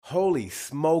Holy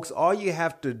smokes, all you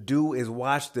have to do is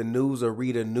watch the news or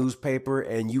read a newspaper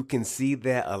and you can see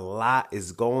that a lot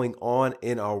is going on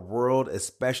in our world,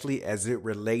 especially as it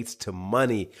relates to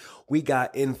money. We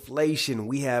got inflation,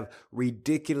 we have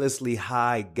ridiculously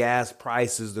high gas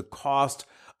prices, the cost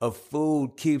of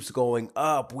food keeps going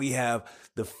up. We have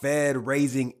the Fed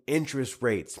raising interest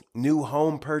rates. New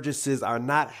home purchases are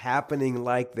not happening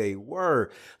like they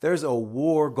were. There's a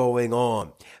war going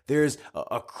on. There's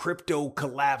a crypto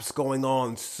collapse going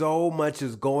on. So much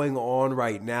is going on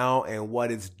right now. And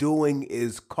what it's doing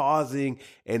is causing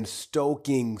and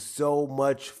stoking so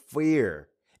much fear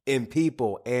in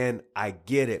people. And I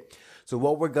get it. So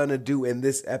what we're going to do in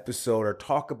this episode are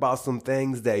talk about some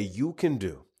things that you can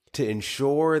do to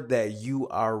ensure that you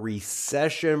are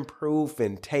recession proof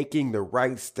and taking the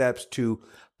right steps to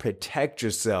protect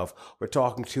yourself. We're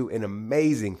talking to an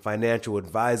amazing financial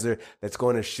advisor that's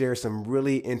going to share some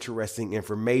really interesting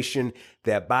information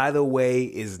that, by the way,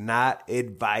 is not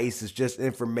advice. It's just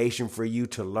information for you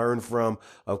to learn from.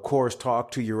 Of course, talk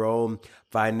to your own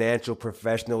financial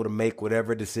professional to make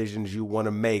whatever decisions you want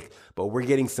to make. But we're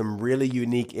getting some really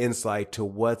unique insight to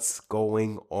what's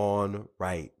going on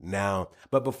right now.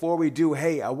 But before we do,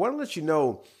 hey, I want to let you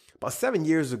know, about 7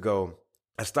 years ago,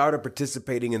 I started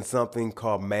participating in something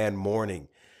called Man Morning.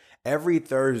 Every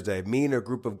Thursday, me and a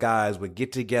group of guys would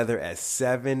get together at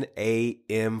 7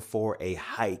 a.m. for a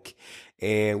hike.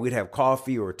 And we'd have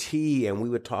coffee or tea and we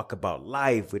would talk about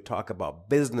life. We'd talk about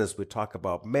business. We'd talk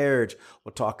about marriage.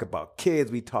 We'll talk about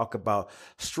kids. We talk about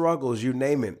struggles, you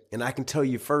name it. And I can tell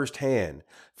you firsthand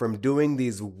from doing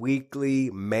these weekly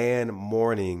Man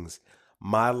Mornings,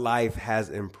 my life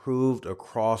has improved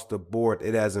across the board.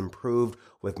 It has improved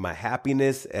with my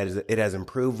happiness. It has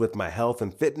improved with my health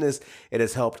and fitness. It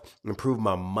has helped improve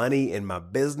my money and my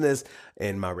business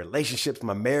and my relationships,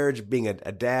 my marriage, being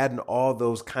a dad and all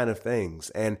those kind of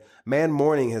things. And Man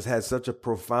Morning has had such a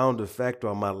profound effect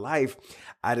on my life.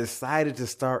 I decided to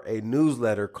start a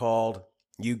newsletter called,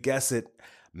 you guess it,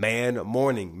 Man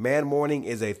Morning. Man Morning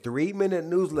is a 3-minute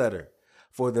newsletter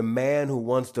for the man who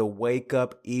wants to wake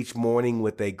up each morning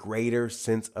with a greater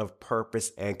sense of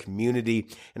purpose and community.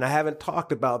 And I haven't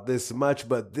talked about this much,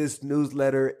 but this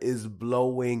newsletter is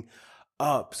blowing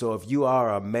up. So if you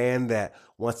are a man that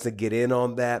wants to get in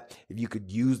on that, if you could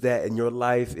use that in your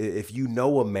life, if you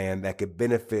know a man that could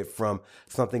benefit from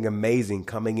something amazing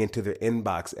coming into their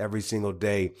inbox every single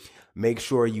day, make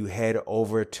sure you head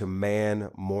over to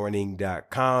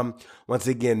manmorning.com. Once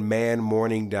again,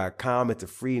 manmorning.com. It's a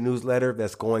free newsletter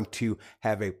that's going to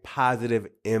have a positive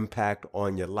impact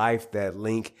on your life. That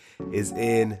link is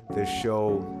in the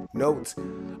show notes.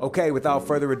 Okay, without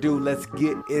further ado, let's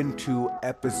get into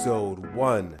episode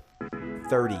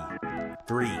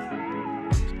 133.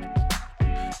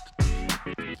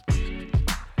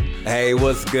 Hey,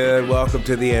 what's good? Welcome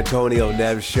to the Antonio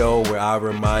Neves Show, where I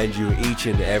remind you each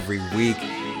and every week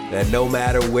that no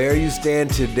matter where you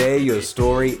stand today, your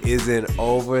story isn't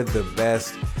over. The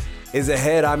best is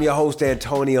ahead. I'm your host,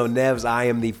 Antonio Neves. I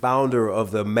am the founder of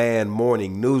the Man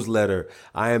Morning newsletter.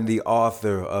 I am the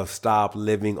author of Stop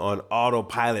Living on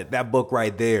Autopilot. That book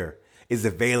right there is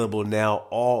available now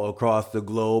all across the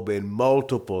globe in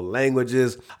multiple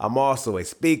languages. I'm also a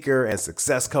speaker and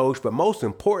success coach, but most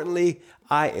importantly,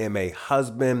 I am a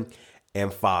husband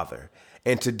and father.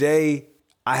 And today,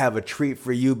 I have a treat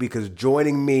for you because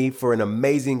joining me for an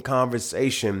amazing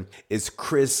conversation is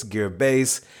Chris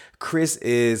Gervais. Chris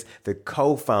is the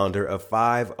co-founder of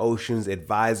 5 Oceans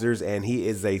Advisors, and he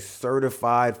is a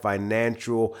certified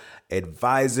financial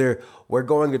advisor. We're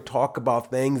going to talk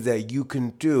about things that you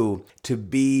can do to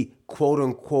be quote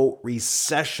unquote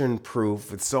recession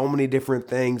proof with so many different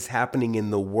things happening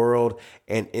in the world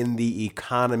and in the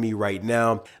economy right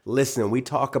now. Listen, we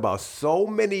talk about so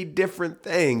many different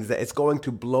things that it's going to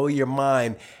blow your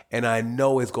mind, and I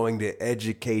know it's going to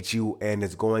educate you and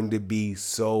it's going to be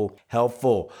so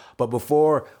helpful. But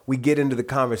before we get into the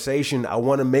conversation, I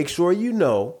want to make sure you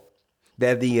know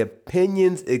that the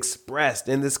opinions expressed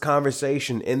in this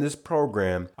conversation, in this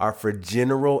program, are for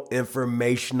general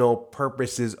informational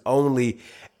purposes only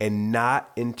and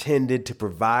not intended to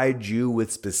provide you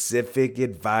with specific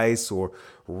advice or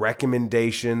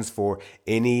recommendations for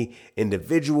any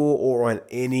individual or on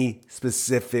any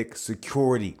specific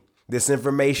security. This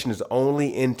information is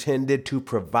only intended to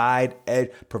provide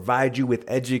you with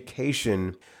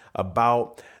education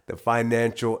about the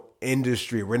financial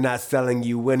industry. We're not selling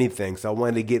you anything. So I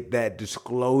wanted to get that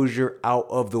disclosure out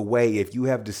of the way. If you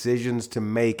have decisions to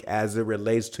make as it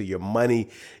relates to your money,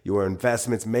 your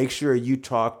investments, make sure you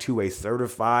talk to a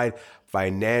certified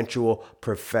financial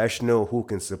professional who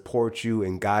can support you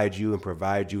and guide you and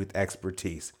provide you with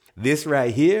expertise. This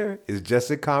right here is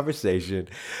just a conversation.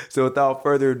 So without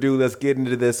further ado, let's get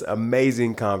into this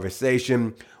amazing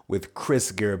conversation with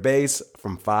Chris Gervais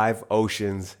from Five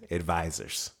Oceans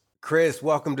Advisors. Chris,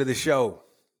 welcome to the show.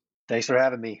 Thanks for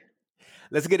having me.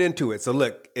 Let's get into it. So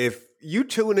look, if you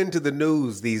tune into the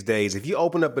news these days, if you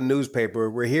open up a newspaper,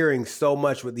 we're hearing so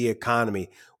much with the economy,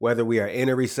 whether we are in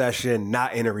a recession,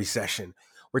 not in a recession.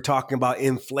 We're talking about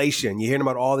inflation. You're hearing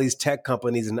about all these tech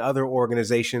companies and other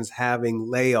organizations having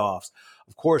layoffs.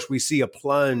 Of course, we see a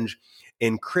plunge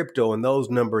in crypto and those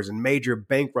numbers and major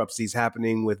bankruptcies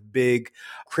happening with big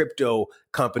crypto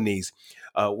companies.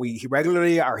 We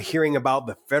regularly are hearing about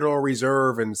the Federal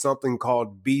Reserve and something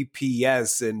called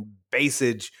BPS and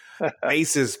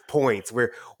basis points.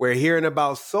 We're hearing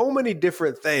about so many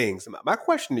different things. My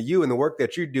question to you and the work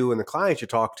that you do and the clients you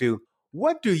talk to,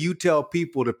 what do you tell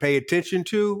people to pay attention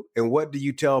to, and what do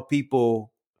you tell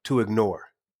people to ignore?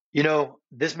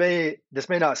 This may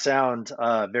not sound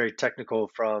very technical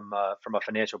from a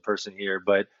financial person here,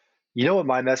 but you know what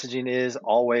my messaging is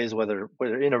always, whether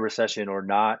in a recession or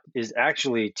not, is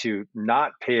actually to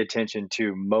not pay attention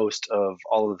to most of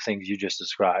all of the things you just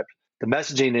described. The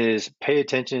messaging is pay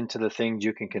attention to the things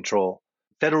you can control.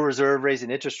 Federal Reserve raising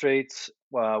interest rates,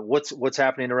 what's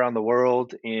happening around the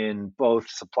world in both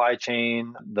supply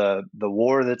chain, the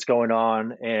war that's going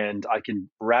on, and I can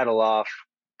rattle off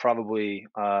probably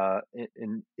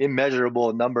an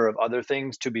immeasurable number of other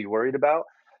things to be worried about.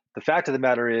 The fact of the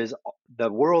matter is,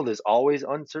 the world is always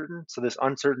uncertain, so this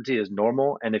uncertainty is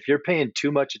normal. And if you're paying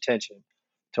too much attention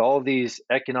to all these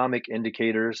economic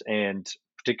indicators and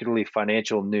particularly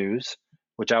financial news,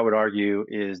 which I would argue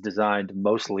is designed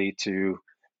mostly to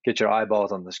get your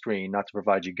eyeballs on the screen, not to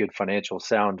provide you good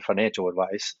sound financial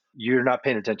advice, you're not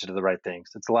paying attention to the right things.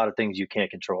 It's a lot of things you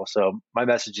can't control. So my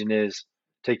messaging is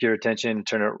take your attention and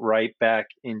turn it right back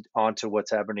onto what's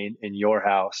happening in your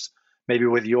house, maybe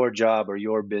with your job or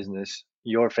your business,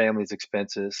 your family's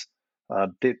expenses,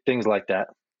 things like that.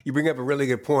 You bring up a really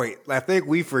good point. I think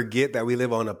we forget that we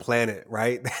live on a planet,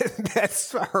 right?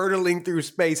 That's hurtling through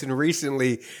space. And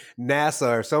recently,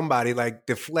 NASA or somebody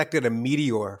deflected a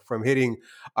meteor from hitting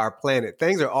our planet.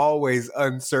 Things are always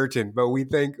uncertain, but we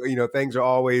think, things are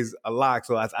always a lock.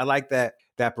 So I like that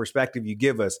perspective you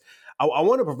give us. I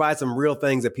want to provide some real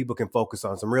things that people can focus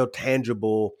on, some real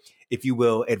tangible, if you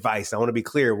will, advice. I want to be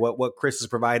clear. What Chris is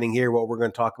providing here, what we're going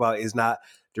to talk about is not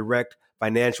direct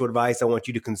financial advice. I want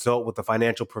you to consult with a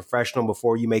financial professional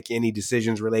before you make any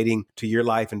decisions relating to your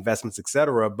life, investments,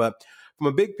 etc. But from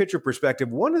a big picture perspective,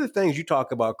 one of the things you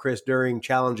talk about, Chris, during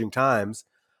challenging times,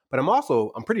 but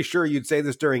I'm pretty sure you'd say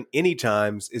this during any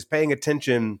times, is paying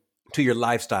attention to your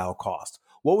lifestyle costs.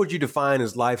 What would you define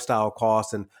as lifestyle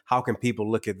costs, and how can people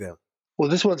look at them? Well,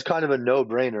 this one's kind of a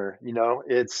no-brainer.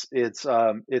 It's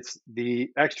the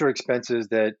extra expenses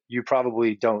that you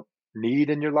probably don't need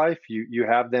in your life. You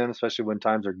have them, especially when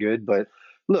times are good. But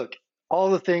look,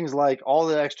 all the things like all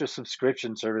the extra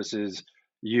subscription services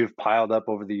you've piled up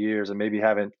over the years and maybe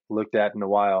haven't looked at in a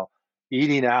while,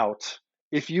 eating out.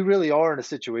 If you really are in a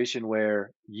situation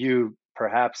where you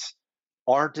perhaps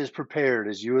aren't as prepared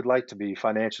as you would like to be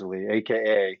financially,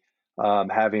 aka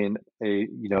having a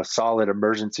solid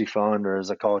emergency fund, or as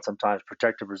I call it sometimes,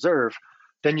 protective reserve,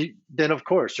 then of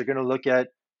course you're going to look at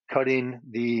cutting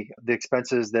the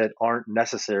expenses that aren't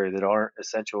necessary, that aren't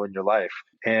essential in your life.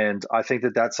 And I think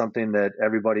that that's something that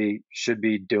everybody should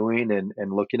be doing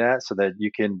and looking at, so that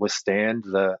you can withstand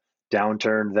the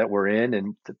downturn that we're in.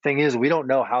 And the thing is, we don't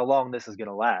know how long this is going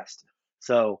to last.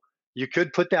 So you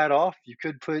could put that off. You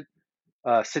could put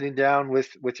sitting down with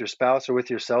your spouse or with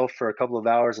yourself for a couple of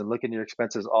hours and looking your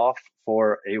expenses off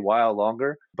for a while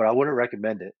longer. But I wouldn't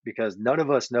recommend it, because none of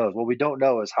us knows. What we don't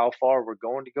know is how far we're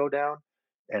going to go down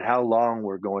and how long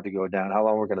we're going to go down, how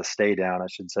long we're going to stay down, I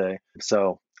should say.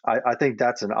 So I think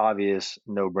that's an obvious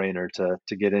no-brainer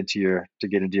to get into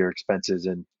your expenses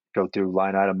and go through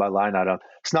line item by line item.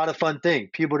 It's not a fun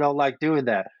thing. People don't like doing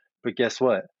that. But guess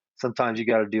what? Sometimes you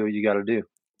got to do what you got to do.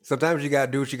 Sometimes you got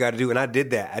to do what you got to do. And I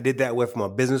did that. I did that from a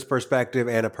business perspective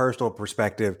and a personal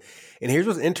perspective. And here's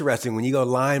what's interesting. When you go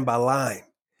line by line,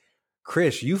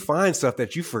 Chris, you find stuff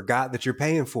that you forgot that you're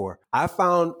paying for. I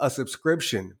found a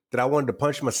subscription that I wanted to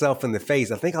punch myself in the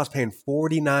face. I think I was paying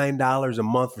 $49 a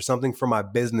month for something for my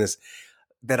business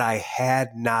that I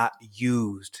had not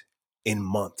used in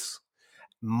months,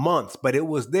 but it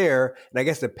was there. And I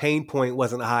guess the pain point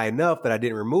wasn't high enough that I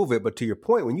didn't remove it. But to your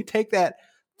point, when you take that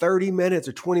 30 minutes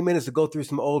or 20 minutes to go through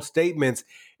some old statements,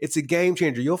 it's a game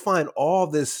changer. You'll find all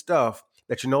this stuff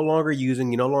that you're no longer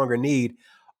using, you no longer need.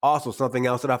 Also, something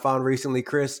else that I found recently,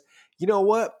 Chris, you know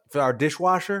what? For our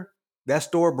dishwasher, that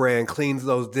store brand cleans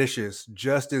those dishes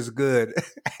just as good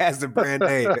as the brand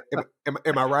name.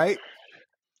 Am I right?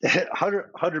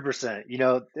 100%.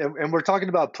 And we're talking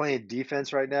about playing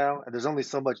defense right now, and there's only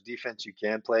so much defense you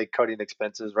can play, cutting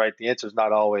expenses, right? The answer is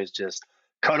not always just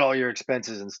cut all your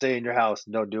expenses and stay in your house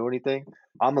and don't do anything.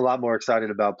 I'm a lot more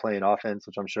excited about playing offense,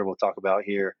 which I'm sure we'll talk about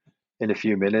here in a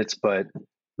few minutes. But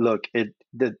look, at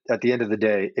the end of the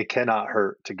day, it cannot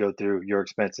hurt to go through your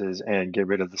expenses and get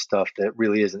rid of the stuff that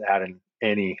really isn't adding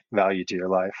any value to your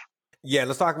life. Yeah,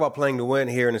 let's talk about playing to win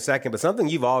here in a second. But something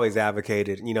you've always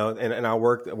advocated, and our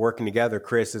working together,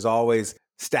 Chris, is always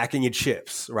stacking your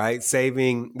chips, right?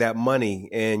 Saving that money.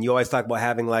 And you always talk about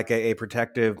having like a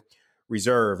protective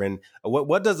reserve. And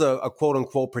what does a quote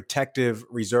unquote protective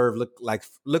reserve look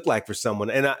like for someone?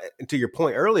 And to your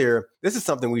point earlier, this is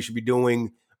something we should be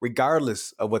doing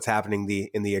regardless of what's happening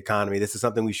in the economy. This is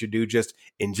something we should do just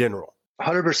in general.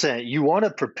 100%. You want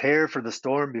to prepare for the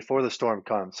storm before the storm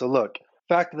comes. So look,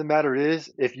 fact of the matter is,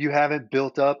 if you haven't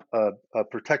built up a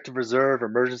protective reserve,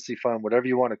 emergency fund, whatever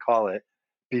you want to call it,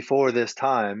 before this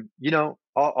time,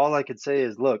 all I could say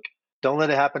is, look, don't let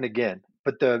it happen again.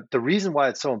 But the reason why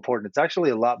it's so important, it's actually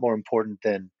a lot more important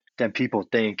than people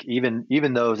think,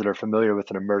 even those that are familiar with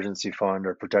an emergency fund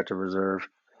or protective reserve.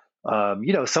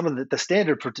 Some of the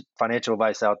standard financial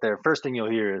advice out there, first thing you'll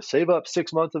hear is save up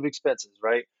 6 months of expenses,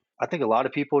 right? I think a lot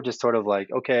of people just sort of like,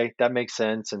 okay, that makes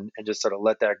sense, and just sort of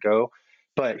let that go.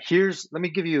 But let me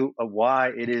give you a why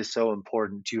it is so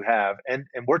important to have. And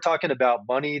we're talking about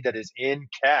money that is in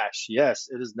cash. Yes,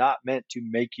 it is not meant to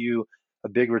make you a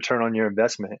big return on your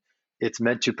investment. It's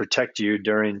meant to protect you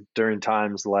during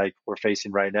times like we're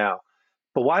facing right now.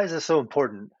 But why is this so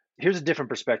important? Here's a different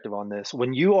perspective on this.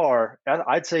 When you are,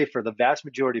 I'd say for the vast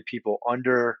majority of people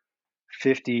under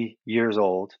 50 years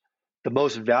old, the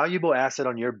most valuable asset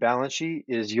on your balance sheet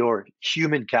is your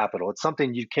human capital. It's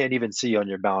something you can't even see on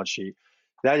your balance sheet.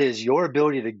 That is your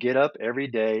ability to get up every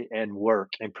day and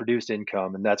work and produce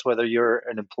income. And that's whether you're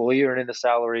an employee earning a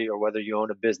salary or whether you own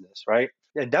a business, right?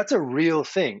 And that's a real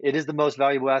thing. It is the most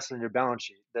valuable asset on your balance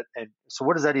sheet. And so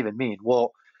what does that even mean?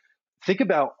 Well, think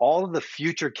about all of the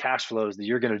future cash flows that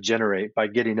you're going to generate by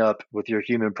getting up with your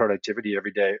human productivity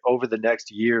every day over the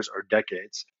next years or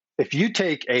decades. If you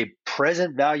take a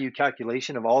present value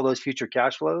calculation of all those future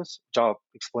cash flows, which I'll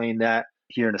explain that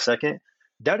here in a second,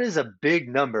 that is a big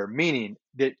number, meaning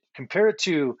that compare it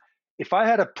to if I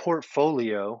had a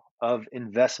portfolio of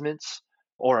investments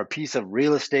or a piece of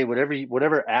real estate,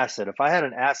 whatever asset, if I had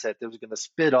an asset that was going to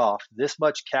spit off this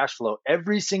much cash flow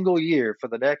every single year for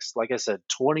the next, like I said,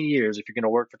 20 years, if you're going to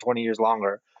work for 20 years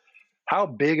longer, how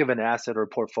big of an asset or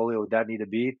portfolio would that need to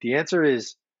be? The answer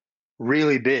is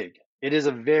really big. It is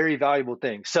a very valuable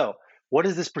thing. So, what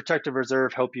does this protective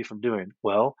reserve help you from doing?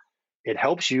 Well, it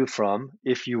helps you from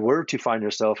if you were to find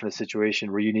yourself in a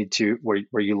situation where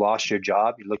where you lost your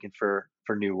job, you're looking for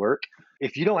new work.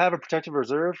 If you don't have a protective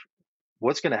reserve,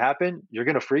 what's going to happen? You're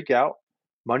going to freak out.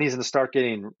 Money's going to start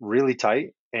getting really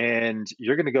tight, and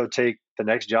you're going to go take the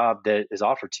next job that is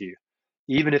offered to you,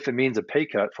 even if it means a pay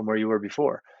cut from where you were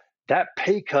before. That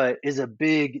pay cut is a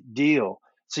big deal.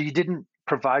 So you didn't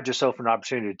provide yourself an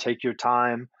opportunity to take your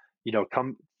time,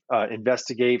 come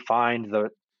investigate, find the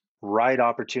right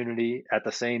opportunity at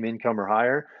the same income or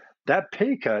higher. That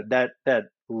pay cut, that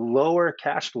lower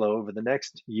cash flow over the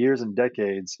next years and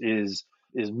decades is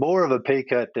more of a pay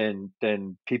cut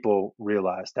than people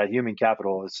realize. That human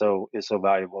capital is so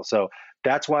valuable. So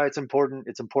that's why it's important.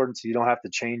 It's important so you don't have to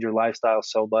change your lifestyle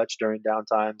so much during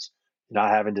downtimes,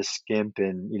 not having to skimp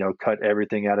and cut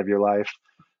everything out of your life.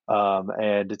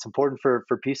 And it's important for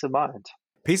peace of mind.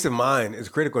 Peace of mind is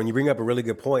critical. And you bring up a really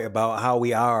good point about how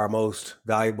we are our most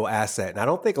valuable asset. And I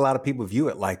don't think a lot of people view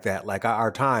it like that, like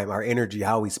our time, our energy,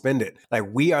 how we spend it. Like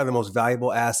we are the most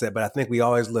valuable asset, but I think we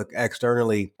always look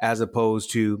externally as opposed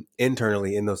to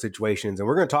internally in those situations. And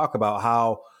we're going to talk about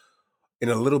how in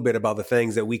a little bit about the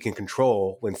things that we can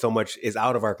control when so much is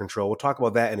out of our control. We'll talk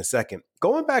about that in a second.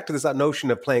 Going back to this notion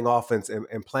of playing offense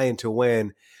and playing to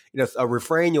win, a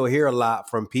refrain you'll hear a lot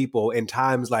from people in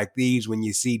times like these when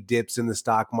you see dips in the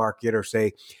stock market or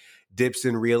say dips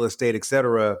in real estate, et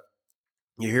cetera.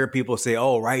 You hear people say,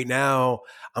 oh, right now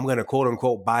I'm going to quote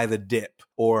unquote buy the dip,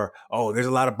 or, oh, there's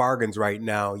a lot of bargains right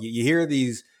now. You hear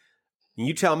these, and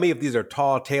you tell me if these are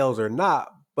tall tales or not,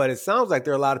 but it sounds like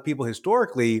there are a lot of people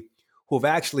historically who have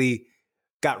actually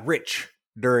got rich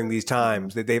during these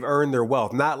times, that they've earned their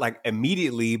wealth, not like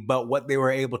immediately, but what they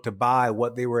were able to buy,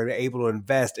 what they were able to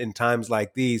invest in times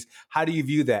like these. How do you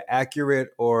view that? Accurate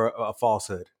or a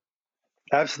falsehood?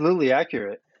 Absolutely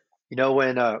accurate.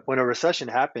 When a recession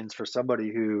happens for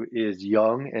somebody who is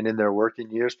young and in their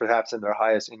working years, perhaps in their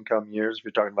highest income years, if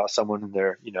you're talking about someone in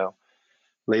their,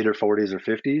 later 40s or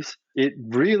 50s, it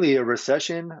really a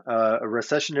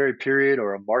recessionary period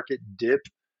or a market dip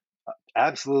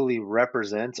absolutely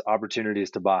represents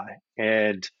opportunities to buy.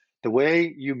 And the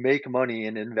way you make money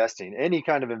in investing, any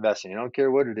kind of investing, I don't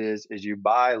care what it is you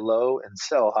buy low and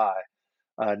sell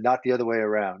high, not the other way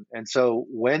around. And so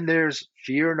when there's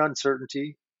fear and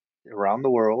uncertainty around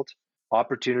the world,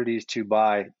 opportunities to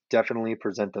buy definitely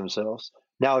present themselves.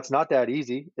 Now, it's not that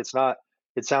easy. It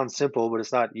sounds simple, but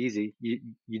it's not easy.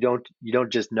 You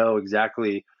don't just know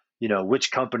exactly,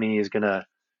 which company is gonna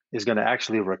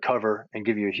actually recover and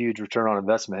give you a huge return on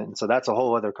investment. And so that's a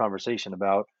whole other conversation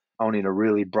about owning a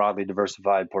really broadly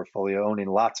diversified portfolio, owning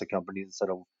lots of companies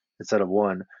instead of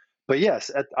one. But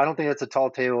yes, I don't think that's a tall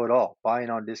tale at all.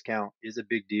 Buying on discount is a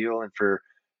big deal, and for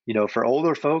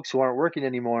older folks who aren't working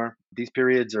anymore, these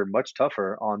periods are much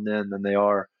tougher on them than they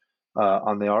are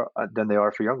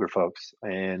for younger folks.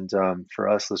 And for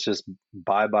us, let's just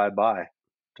buy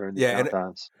during these Yeah, down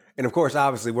times. and of course,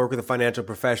 obviously, work with a financial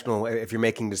professional if you're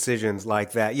making decisions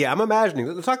like that. Yeah, I'm imagining.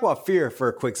 Let's talk about fear for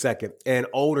a quick second. And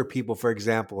older people, for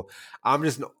example, I'm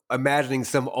just imagining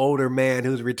some older man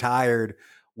who's retired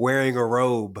wearing a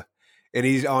robe and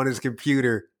he's on his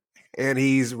computer and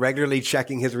he's regularly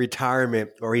checking his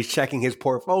retirement or he's checking his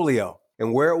portfolio.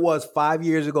 And where it was 5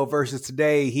 years ago versus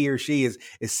today, he or she is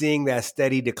seeing that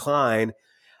steady decline.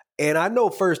 And I know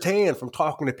firsthand from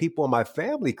talking to people in my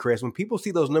family, Chris, when people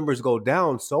see those numbers go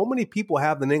down, so many people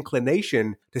have an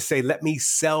inclination to say, let me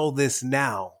sell this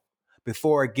now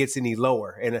before it gets any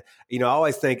lower. And, I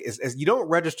always think is you don't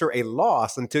register a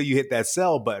loss until you hit that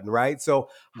sell button, right? So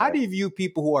how Right. do you view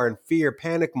people who are in fear,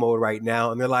 panic mode right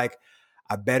now? And they're like,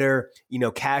 I better,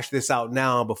 cash this out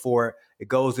now before it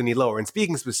goes any lower. And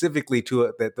speaking specifically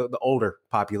to the older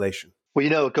population.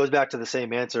 Well, it goes back to the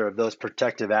same answer of those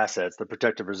protective assets, the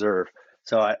protective reserve.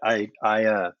 So I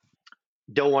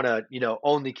don't want to,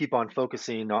 only keep on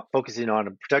focusing on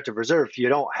a protective reserve if you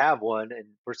don't have one. And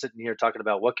we're sitting here talking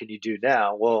about what can you do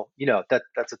now. Well,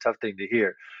 that's a tough thing to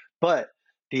hear. But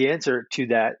the answer to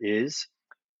that is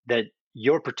that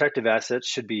your protective assets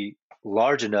should be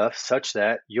large enough such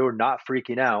that you're not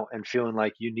freaking out and feeling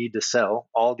like you need to sell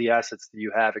all the assets that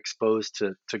you have exposed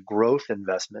to growth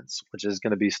investments, which is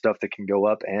going to be stuff that can go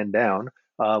up and down.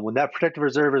 When that protective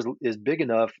reserve is big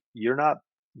enough, you're not,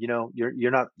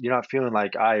 you're not feeling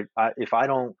like if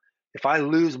I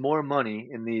lose more money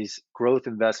in these growth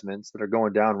investments that are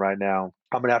going down right now,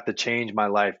 I'm going to have to change my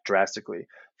life drastically.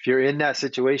 If you're in that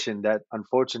situation, that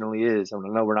unfortunately is, I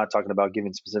know we're not talking about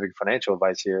giving specific financial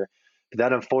advice here, but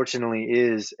that unfortunately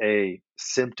is a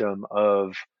symptom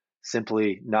of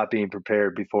simply not being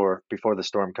prepared before the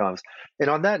storm comes. And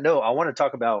on that note, I want to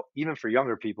talk about, even for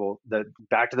younger people, that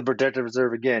back to the protective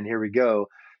reserve again, here we go.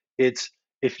 It's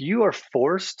if you are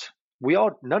forced,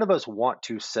 none of us want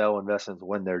to sell investments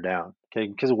when they're down. Okay.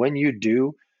 Because when you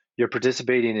do, you're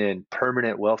participating in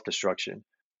permanent wealth destruction.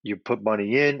 You put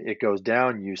money in, it goes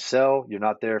down, you sell, you're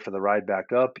not there for the ride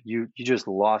back up. You just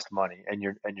lost money, and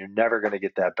you're never going to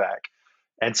get that back.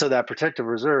 And so that protective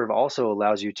reserve also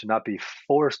allows you to not be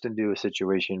forced into a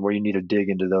situation where you need to dig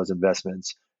into those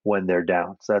investments when they're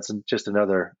down. So that's just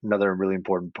another really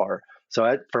important part.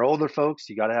 So for older folks,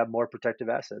 you got to have more protective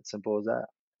assets. Simple as that.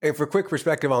 And for quick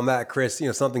perspective on that, Chris,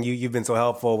 something you've been so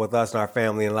helpful with us and our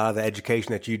family and a lot of the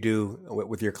education that you do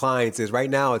with your clients is right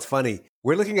now, it's funny.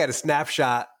 We're looking at a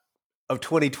snapshot of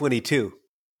 2022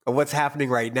 of what's happening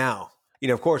right now.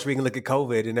 Of course, we can look at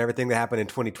COVID and everything that happened in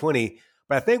 2020.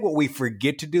 But I think what we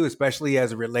forget to do, especially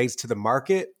as it relates to the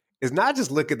market, is not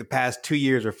just look at the past 2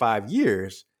 years or 5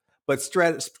 years, but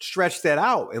stretch that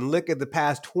out and look at the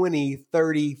past 20,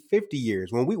 30, 50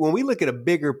 years. When we look at a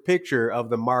bigger picture of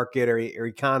the market or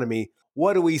economy,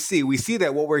 what do we see? We see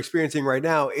that what we're experiencing right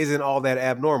now isn't all that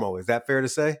abnormal. Is that fair to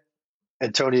say?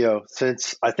 Antonio,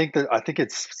 since I think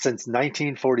it's since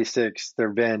 1946, there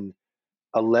have been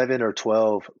 11 or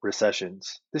 12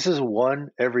 recessions. This is one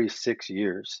every 6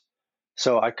 years.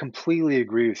 So I completely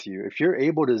agree with you. If you're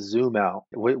able to zoom out,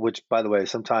 which by the way,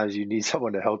 sometimes you need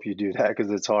someone to help you do that because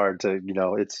it's hard to,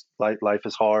 it's life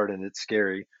is hard and it's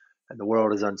scary and the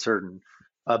world is uncertain.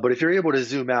 But if you're able to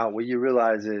zoom out, what you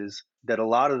realize is that a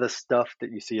lot of the stuff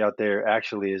that you see out there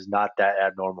actually is not that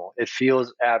abnormal. It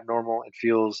feels abnormal. It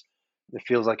feels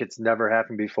like it's never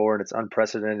happened before and it's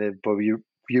unprecedented. But you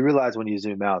realize when you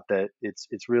zoom out that it's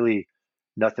really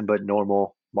nothing but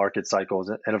normal market cycles.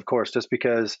 And of course, just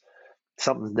because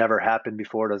something's never happened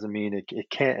before doesn't mean it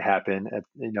can't happen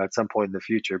at some point in the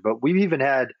future. But we've even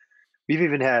had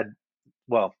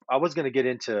well, I was going to get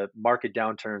into market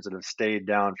downturns that have stayed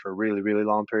down for really, really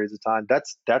long periods of time.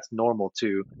 That's normal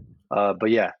too. But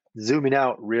yeah, zooming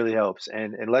out really helps.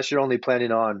 And unless you're only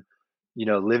planning on,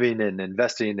 living and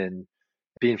investing and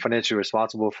being financially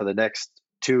responsible for the next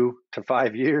 2 to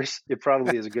 5 years, it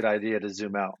probably is a good idea to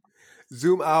zoom out.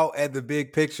 Zoom out at the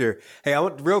big picture. Hey, I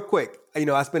want real quick.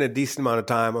 I spend a decent amount of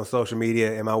time on social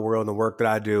media in my world and the work that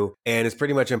I do. And it's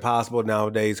pretty much impossible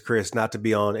nowadays, Chris, not to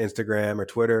be on Instagram or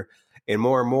Twitter and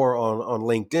more on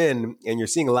LinkedIn. And you're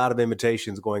seeing a lot of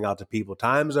invitations going out to people.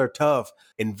 Times are tough.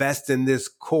 Invest in this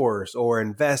course or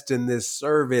invest in this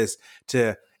service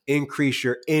to increase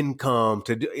your income,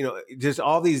 to do, just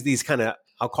all these kind of,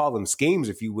 I'll call them schemes,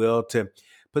 if you will, to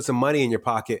put some money in your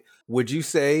pocket. Would you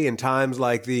say in times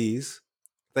like these,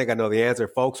 I think I know the answer,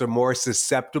 folks are more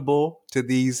susceptible to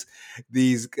these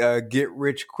get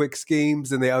rich quick schemes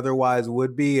than they otherwise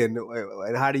would be? And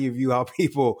how do you view how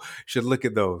people should look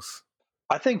at those?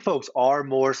 I think folks are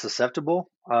more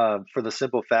susceptible for the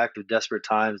simple fact of desperate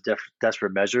times,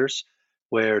 desperate measures,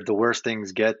 where the worse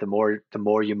things get, the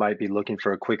more you might be looking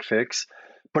for a quick fix.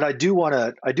 But I do want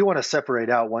to separate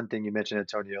out one thing you mentioned,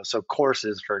 Antonio. So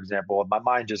courses, for example, my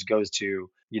mind just goes to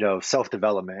self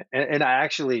development, and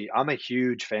I'm a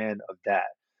huge fan of that.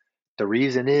 The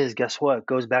reason is, guess what? It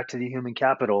goes back to the human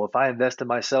capital. If I invest in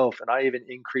myself and I even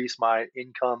increase my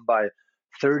income by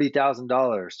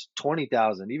 $30,000,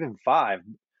 20,000, even five,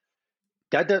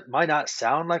 that might not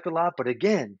sound like a lot, but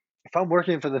again, if I'm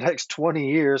working for the next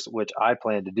 20 years, which I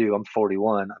plan to do, I'm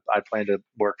 41, I plan to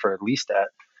work for at least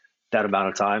that amount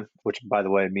of time, which by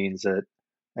the way means that,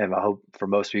 and I hope for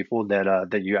most people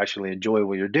that you actually enjoy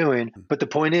what you're doing. But the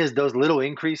point is, those little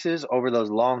increases over those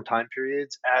long time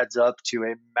periods adds up to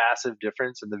a massive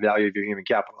difference in the value of your human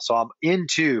capital. So I'm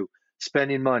into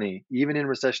spending money, even in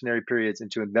recessionary periods,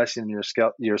 into investing in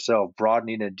yourself,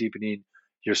 broadening and deepening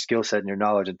your skill set and your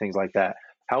knowledge and things like that.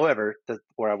 However,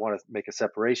 where I want to make a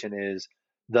separation is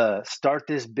the start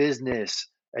this business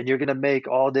and you're going to make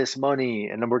all this money,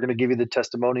 and then we're going to give you the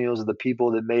testimonials of the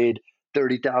people that made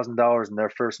 $30,000 in their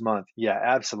first month. Yeah,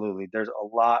 absolutely. There's a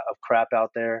lot of crap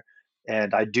out there,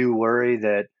 and I do worry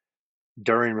that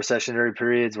during recessionary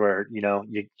periods where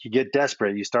you get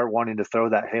desperate, you start wanting to throw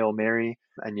that Hail Mary,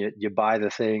 and you buy the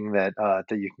thing that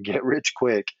you can get rich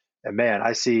quick. And man,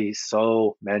 I see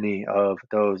so many of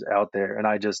those out there, and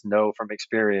I just know from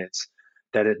experience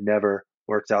that it never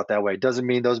works out that way. Doesn't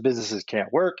mean those businesses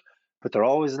can't work, but they're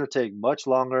always going to take much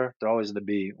longer. They're always going to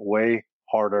be way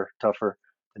harder, tougher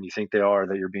than you think they are,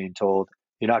 that you're being told.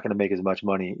 You're not going to make as much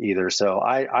money either. So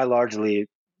I largely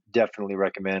definitely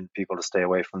recommend people to stay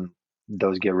away from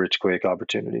those get rich quick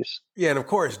opportunities. Yeah, and of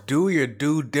course, do your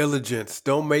due diligence.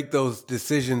 Don't make those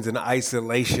decisions in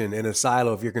isolation, in a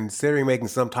silo. If you're considering making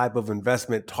some type of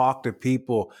investment, talk to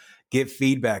people, get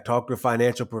feedback, talk to a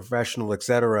financial professional,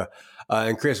 etc.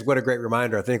 And Chris, what a great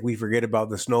reminder. I think we forget about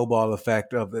the snowball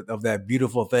effect of that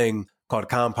beautiful thing called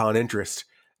compound interest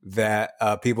that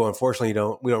people unfortunately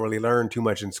we don't really learn too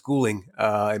much in schooling,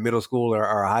 in middle school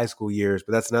or high school years.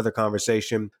 But that's another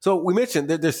conversation. So we mentioned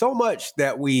that there's so much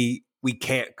that we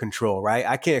can't control, right?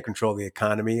 I can't control the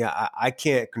economy. I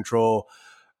can't control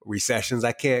recessions.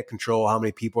 I can't control how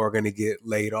many people are going to get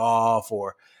laid off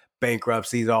or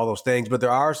bankruptcies, all those things. But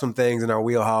there are some things in our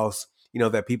wheelhouse,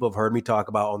 that people have heard me talk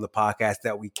about on the podcast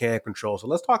that we can control. So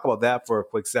let's talk about that for a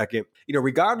quick second.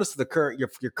 Regardless of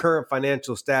your current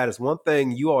financial status, one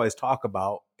thing you always talk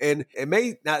about, and it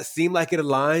may not seem like it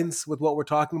aligns with what we're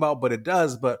talking about, but it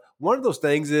does. But one of those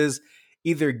things is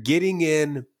either getting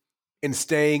in and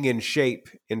staying in shape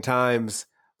in times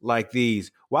like these.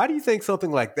 Why do you think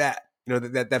something like that,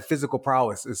 that physical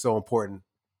prowess is so important?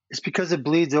 It's because it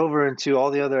bleeds over into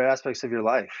all the other aspects of your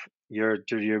life. Your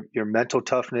mental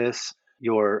toughness,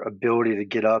 your ability to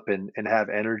get up and have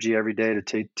energy every day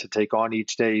to take on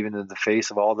each day, even in the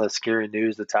face of all the scary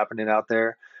news that's happening out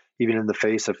there, even in the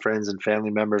face of friends and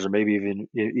family members, or maybe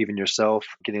even yourself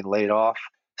getting laid off.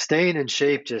 Staying in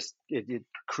shape just it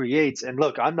creates. And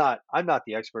look, I'm not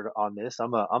the expert on this.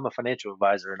 I'm a financial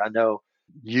advisor, and I know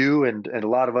you and a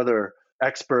lot of other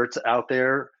experts out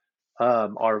there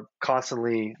are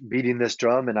constantly beating this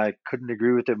drum, and I couldn't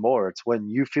agree with it more. It's when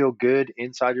you feel good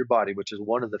inside your body, which is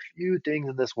one of the few things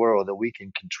in this world that we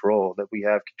can control, that we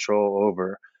have control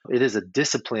over. It is a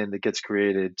discipline that gets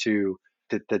created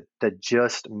that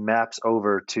just maps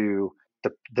over to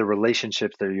the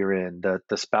relationships that you're in,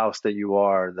 the spouse that you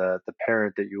are, the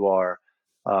parent that you are,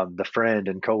 the friend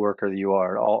and coworker that you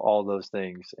are, all those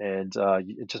things, and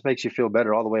it just makes you feel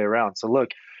better all the way around. So look,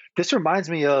 this reminds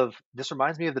me of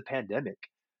the pandemic.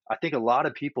 I think a lot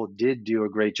of people did do a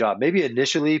great job. Maybe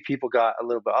initially people got a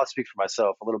little bit, I'll speak for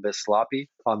myself, a little bit sloppy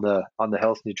on the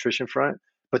health nutrition front.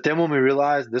 But then when we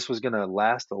realized this was going to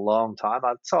last a long time,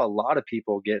 I saw a lot of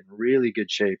people get in really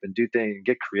good shape and do things,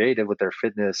 get creative with their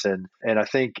fitness, and I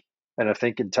think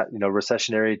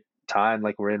recessionary time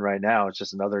like we're in right now, it's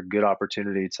just another good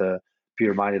opportunity to be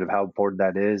reminded of how important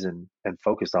that is and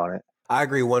focus on it. I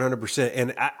agree 100%.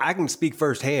 And I can speak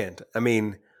firsthand. I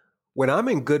mean, when I'm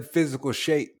in good physical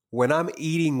shape, when I'm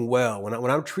eating well,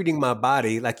 when I'm treating my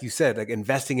body, like you said, like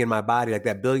investing in my body, like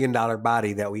that $1 billion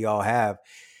body that we all have,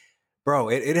 bro,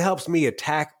 it helps me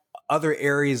attack other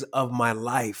areas of my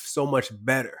life so much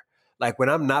better. Like when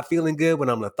I'm not feeling good, when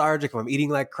I'm lethargic, if I'm eating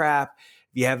like crap,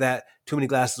 if you have that too many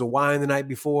glasses of wine the night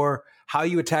before, how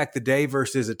you attack the day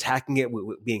versus attacking it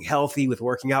with being healthy, with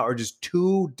working out, are just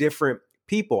two different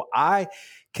people. I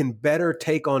can better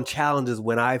take on challenges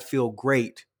when I feel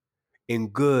great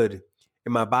and good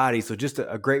in my body. So just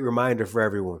a great reminder for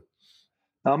everyone.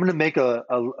 I'm going to make a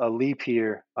leap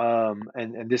here,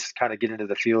 and this is kind of get into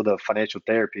the field of financial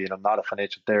therapy, and I'm not a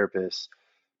financial therapist,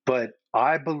 but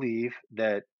I believe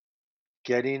that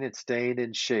getting and staying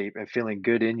in shape and feeling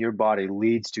good in your body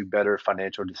leads to better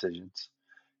financial decisions.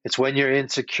 It's when you're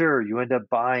insecure, you end up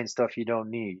buying stuff you don't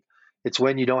need. It's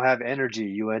when you don't have energy,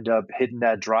 you end up hitting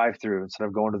that drive-through instead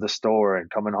of going to the store and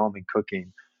coming home and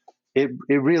cooking. It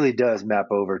really does map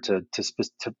over to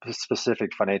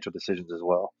specific financial decisions as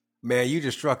well. Man, you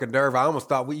just struck a nerve. I almost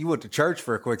thought you went to church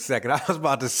for a quick second. I was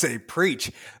about to say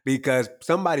preach because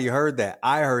somebody heard that.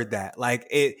 I heard that. Like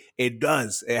it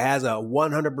does. It has a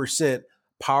 100%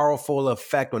 powerful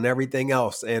effect on everything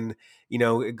else. And,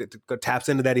 it taps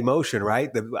into that emotion,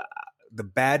 right? The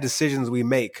bad decisions we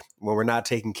make when we're not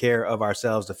taking care of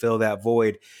ourselves to fill that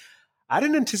void. I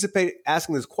didn't anticipate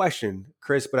asking this question,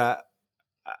 Chris, but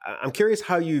I'm curious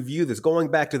how you view this, going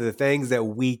back to the things that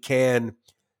we can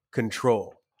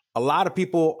control. A lot of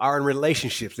people are in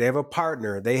relationships. They have a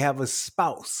partner, they have a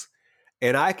spouse.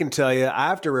 And I can tell you, I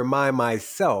have to remind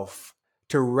myself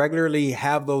to regularly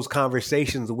have those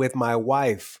conversations with my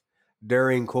wife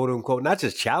during quote unquote, not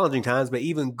just challenging times, but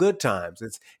even good times.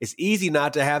 It's easy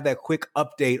not to have that quick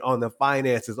update on the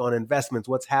finances, on investments,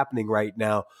 what's happening right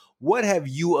now. What have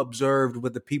you observed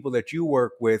with the people that you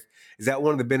work with? Is that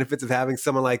one of the benefits of having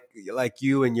someone like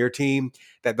you and your team,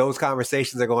 that those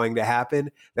conversations are going to happen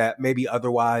that maybe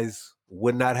otherwise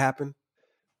would not happen?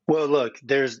 Well, look,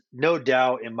 there's no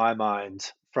doubt in my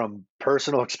mind from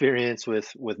personal experience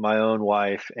with my own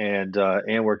wife and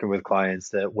working with clients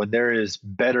that when there is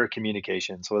better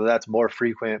communication, so whether that's more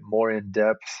frequent, more in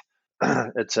depth,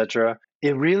 etc.,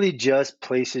 it really just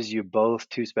places you both,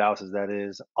 two spouses, that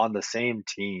is, on the same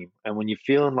team. And when you're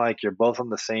feeling like you're both on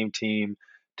the same team,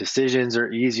 decisions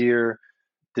are easier,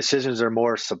 decisions are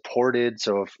more supported.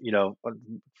 So if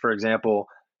for example,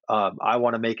 I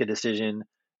want to make a decision,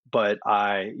 but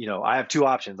I have two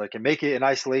options. I can make it in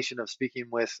isolation of speaking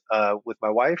with my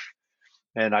wife,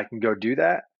 and I can go do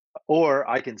that, or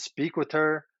I can speak with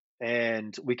her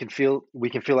and we can feel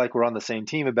like we're on the same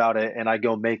team about it, and I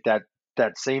go make that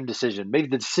same decision. Maybe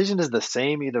the decision is the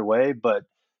same either way, but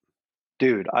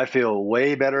dude, I feel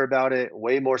way better about it,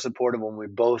 way more supportive when we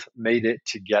both made it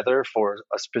together for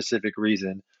a specific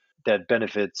reason that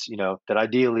benefits, that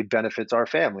ideally benefits our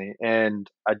family. And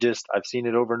I've seen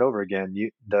it over and over again.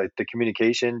 The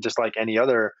communication, just like any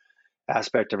other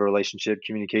aspect of a relationship,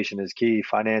 communication is key.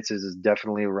 Finances is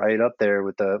definitely right up there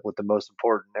with the most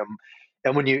important.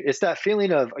 And when it's that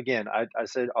feeling of, again, I'll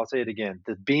say it again,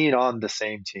 the being on the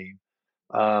same team.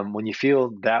 When you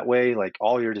feel that way, like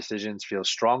all your decisions feel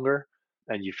stronger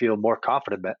and you feel more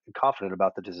confident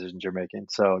about the decisions you're making.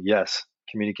 So yes,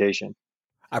 communication.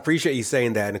 I appreciate you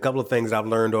saying that. And a couple of things I've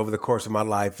learned over the course of my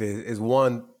life is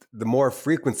one, the more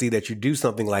frequency that you do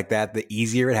something like that, the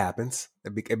easier it happens.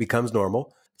 It becomes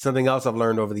normal. Something else I've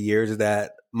learned over the years is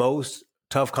that most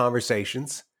tough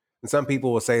conversations, and some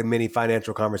people will say many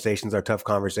financial conversations are tough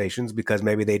conversations because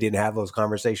maybe they didn't have those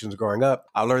conversations growing up.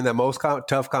 I learned that most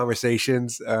tough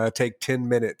conversations take 10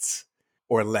 minutes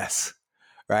or less,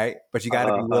 right? But you got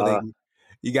to be Uh, uh, willing.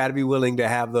 You got to be willing to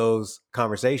have those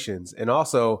conversations. And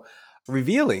also,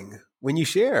 revealing when you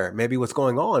share maybe what's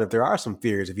going on. If there are some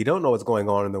fears, if you don't know what's going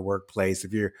on in the workplace,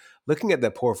 if you're looking at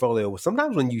that portfolio,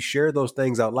 sometimes when you share those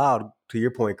things out loud, to your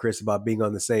point, Chris, about being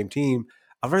on the same team,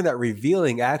 I've learned that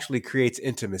revealing actually creates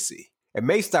intimacy. It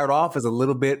may start off as a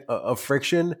little bit of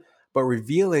friction, but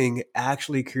revealing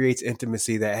actually creates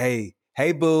intimacy. That,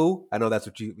 hey boo, I know that's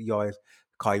what you always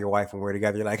call your wife when we're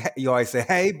together. You're like, you always say,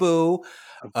 hey boo.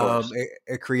 of course.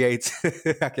 It creates,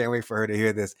 I can't wait for her to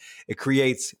hear this. It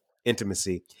creates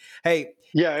intimacy. Hey,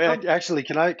 Yeah, some, actually,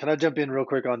 can I jump in real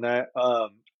quick on that?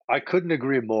 I couldn't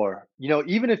agree more.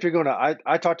 Even if you're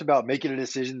I talked about making a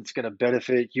decision that's going to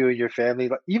benefit you and your family.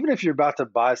 Like, even if you're about to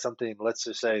buy something, let's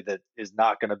just say that is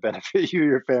not going to benefit you or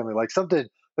your family, like something,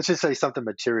 let's just say something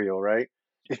material, right?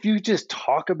 If you just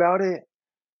talk about it,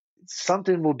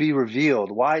 something will be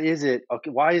revealed. Why is it? Okay,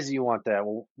 why is it you want that?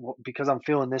 Well, because I'm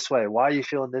feeling this way. Why are you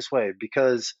feeling this way?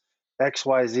 Because X,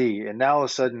 Y, Z. And now all of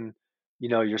a sudden,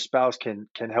 your spouse can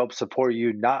help support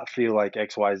you not feel like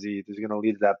X, Y, Z is going to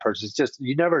lead to that person. It's just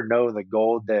you never know the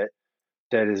gold that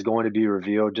is going to be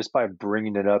revealed just by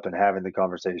bringing it up and having the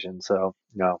conversation. So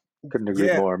no, couldn't agree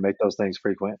Yeah. more. Make those things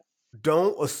frequent.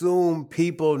 Don't assume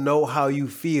people know how you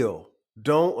feel.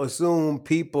 Don't assume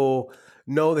people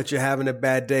know that you're having a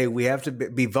bad day. We have to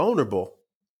be vulnerable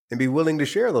and be willing to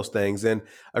share those things. And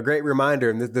a great reminder,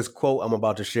 and this quote I'm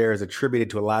about to share is attributed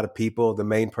to a lot of people. The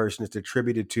main person it's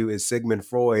attributed to is Sigmund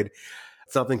Freud,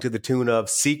 something to the tune of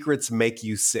secrets make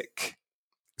you sick.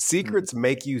 Mm. Secrets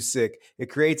make you sick. It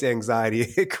creates anxiety.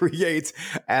 It creates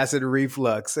acid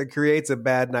reflux. It creates a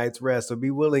bad night's rest. So be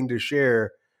willing to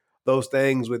share those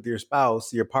things with your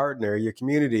spouse, your partner, your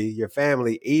community, your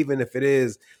family, even if it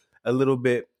is a little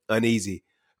bit uneasy.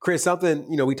 Chris, something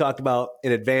we talked about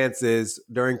in advance is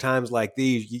during times like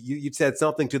these, you said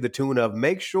something to the tune of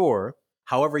make sure,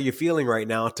 however you're feeling right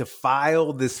now, to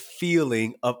file this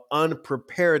feeling of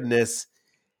unpreparedness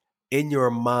in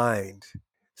your mind.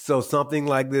 So something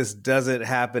like this doesn't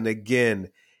happen again.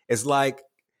 It's like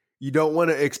you don't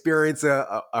want to experience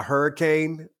a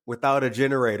hurricane without a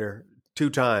generator two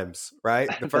times, right?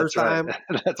 The That's right.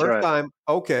 That's first right. time,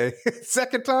 okay.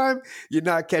 Second time, you're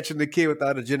not catching the kid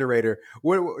without a generator.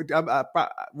 What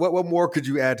more could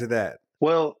you add to that?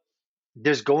 Well,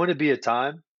 there's going to be a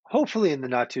time, hopefully in the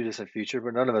not too distant future,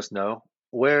 but none of us know,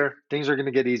 where things are going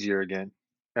to get easier again.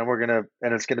 And we're going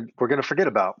to forget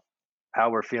about how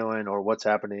we're feeling or what's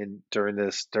happening during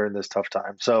this tough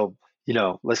time. So,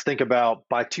 let's think about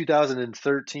by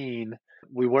 2013,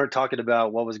 we weren't talking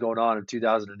about what was going on in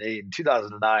 2008 and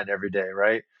 2009 every day,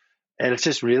 right? And it's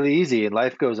just really easy, and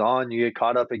life goes on. You get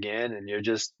caught up again, and you're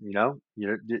just,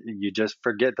 you just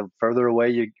forget. The further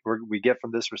away we get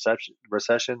from this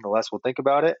recession, the less we'll think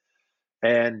about it.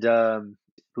 And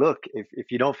look,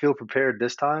 if you don't feel prepared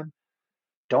this time,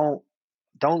 don't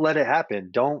don't let it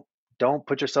happen. Don't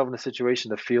put yourself in a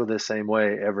situation to feel the same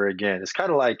way ever again. It's kind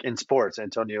of like in sports,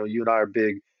 Antonio. You and I are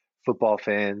big football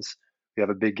fans. We have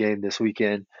a big game this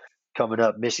weekend coming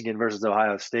up, Michigan versus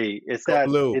Ohio State. Go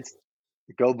blue. It's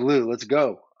Go blue. Let's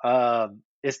go.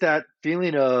 It's that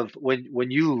feeling of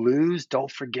when you lose, don't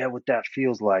forget what that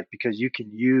feels like, because you can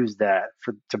use that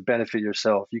to benefit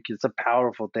yourself. It's a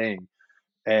powerful thing.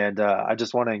 And I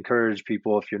just want to encourage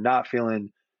people, if you're not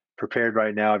feeling prepared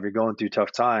right now, if you're going through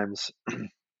tough times,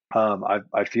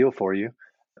 I feel for you,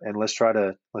 and let's try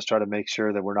to make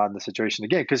sure that we're not in the situation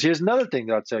again. Because here's another thing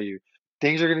that I'll tell you: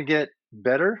 things are going to get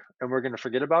better, and we're going to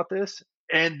forget about this.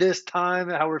 And this time,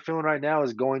 how we're feeling right now,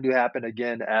 is going to happen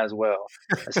again as well.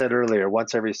 I said earlier,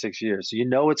 once every 6 years,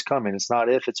 so it's coming. It's not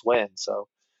if, it's when. So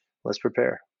let's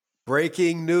prepare.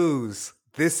 Breaking news.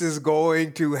 This is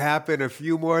going to happen a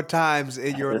few more times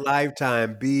in your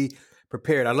lifetime. Be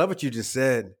prepared. I love what you just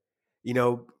said.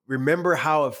 Remember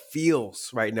how it feels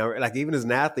right now. Like, even as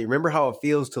an athlete, remember how it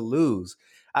feels to lose.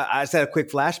 I just had a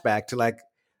quick flashback to like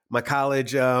my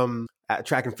college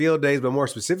track and field days, but more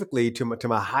specifically to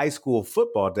my high school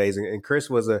football days. And Chris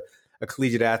was a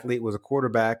collegiate athlete, was a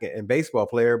quarterback and baseball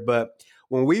player. But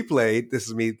when we played, this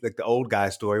is me, like the old guy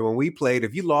story. When we played,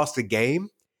 if you lost a game,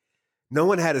 no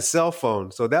one had a cell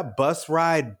phone. So that bus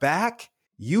ride back,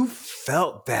 you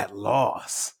felt that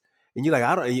loss. And you're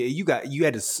like, you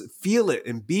had to feel it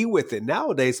and be with it.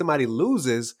 Nowadays, somebody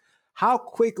loses. How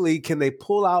quickly can they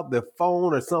pull out the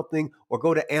phone or something, or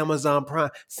go to Amazon Prime,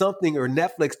 something, or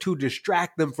Netflix, to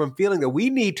distract them from feeling that? We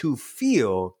need to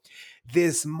feel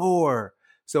this more,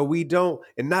 so we don't,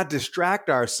 and not distract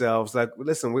ourselves. Like,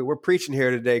 listen, we're preaching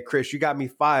here today, Chris. You got me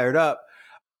fired up.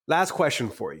 Last question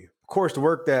for you. Of course, the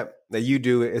work that you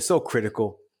do is so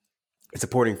critical in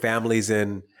supporting families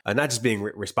and not just being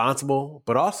responsible,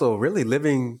 but also really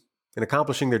living and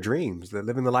accomplishing their dreams,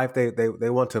 living the life they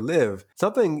want to live.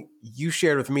 Something you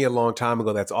shared with me a long time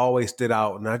ago that's always stood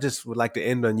out, and I just would like to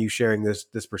end on you sharing this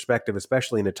perspective,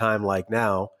 especially in a time like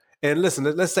now. And listen,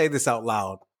 let's say this out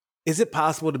loud. Is it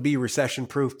possible to be recession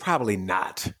proof? Probably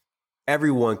not.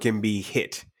 Everyone can be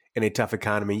hit in a tough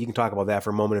economy. You can talk about that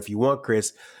for a moment if you want,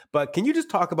 Chris. But can you just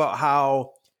talk about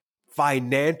how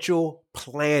financial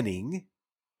planning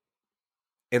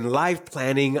and life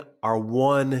planning are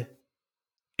one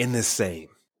in the same?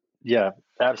 Yeah,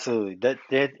 absolutely.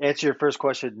 That answer your first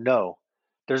question. No,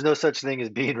 there's no such thing as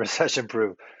being recession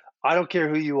proof. I don't care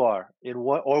who you are in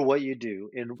what you do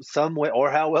in some way or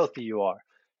how wealthy you are.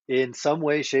 In some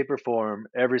way, shape, or form,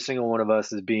 every single one of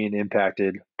us is being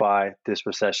impacted by this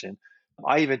recession.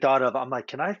 I even thought of, I'm like,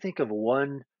 can I think of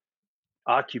one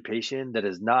occupation that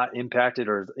is not impacted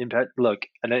or impact? Look,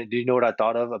 do you know what I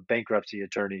thought of? A bankruptcy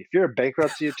attorney. If you're a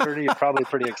bankruptcy attorney, you're probably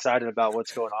pretty excited about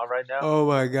what's going on right now. Oh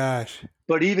my gosh.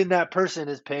 But even that person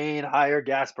is paying higher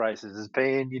gas prices, is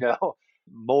paying,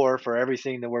 more for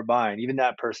everything that we're buying. Even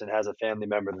that person has a family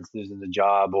member that's losing the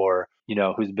job or,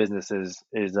 whose business is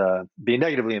being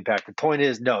negatively impacted. Point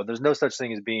is, no, there's no such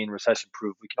thing as being recession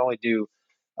proof. We can only do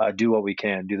what we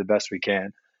can, do the best we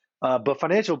can. But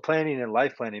financial planning and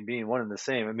life planning being one and the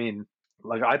same. I mean,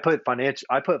 like I put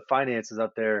finances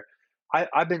up there.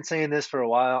 I've been saying this for a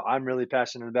while. I'm really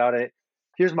passionate about it.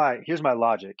 Here's my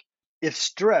logic. If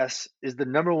stress is the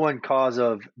number one cause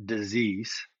of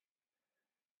disease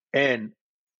and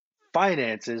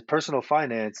personal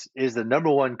finance is the number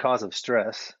one cause of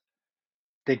stress,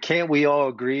 then can't we all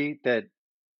agree that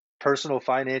personal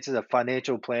finances and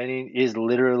financial planning is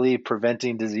literally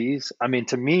preventing disease? I mean,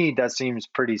 to me, that seems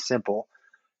pretty simple.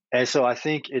 And so I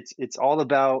think it's all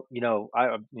about,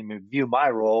 I mean, view my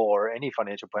role or any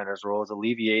financial planner's role as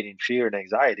alleviating fear and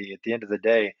anxiety. At the end of the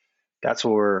day, that's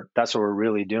what we're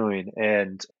really doing.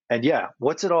 And yeah,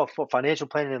 what's it all for? Financial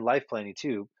planning and life planning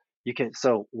too.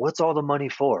 So what's all the money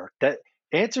for? That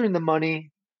answering the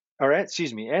money, or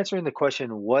excuse me, answering the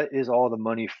question, what is all the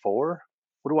money for?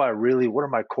 What are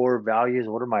my core values?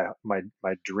 What are my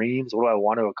dreams? What do I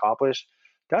want to accomplish?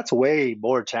 That's way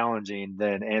more challenging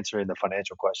than answering the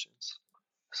financial questions.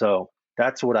 So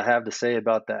that's what I have to say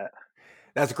about that.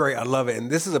 That's great. I love it. And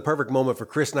this is a perfect moment for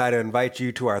Chris and I to invite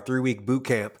you to our 3-week boot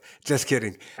camp. Just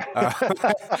kidding. Yeah,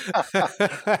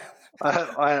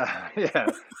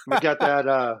 we got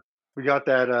that. We got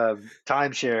that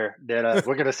timeshare that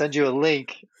we're going to send you a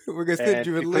link. We're going to send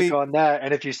you a link. Click on that.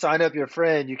 And if you sign up your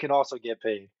friend, you can also get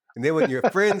paid. And then when your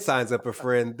friend signs up a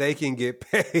friend, they can get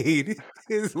paid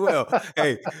as well.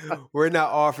 Hey, we're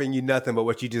not offering you nothing but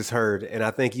what you just heard. And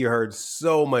I think you heard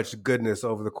so much goodness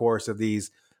over the course of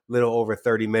these little over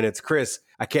 30 minutes. Chris,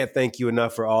 I can't thank you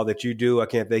enough for all that you do. I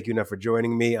can't thank you enough for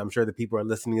joining me. I'm sure the people who are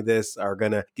listening to this are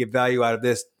going to get value out of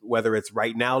this, whether it's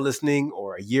right now listening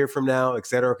or a year from now, et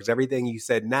cetera, because everything you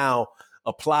said now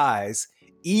applies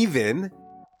even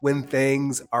when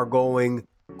things are going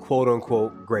quote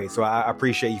unquote great. So I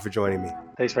appreciate you for joining me.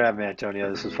 Thanks for having me, Antonio.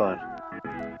 This was fun.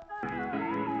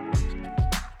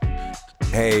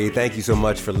 Hey, thank you so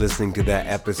much for listening to that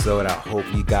episode. I hope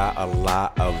you got a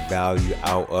lot of value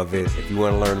out of it. If you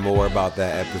want to learn more about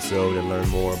that episode and learn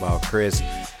more about Chris,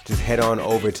 just head on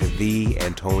over to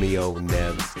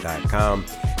theantonioneves.com.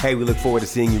 Hey, we look forward to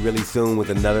seeing you really soon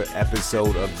with another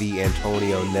episode of The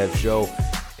Antonio Neves Show.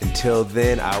 Until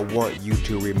then, I want you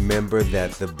to remember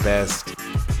that the best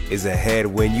is ahead.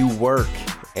 When you work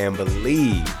and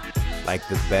believe like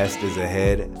the best is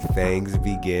ahead, things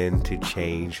begin to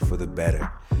change for the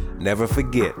better. Never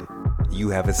forget, you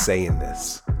have a say in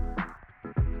this.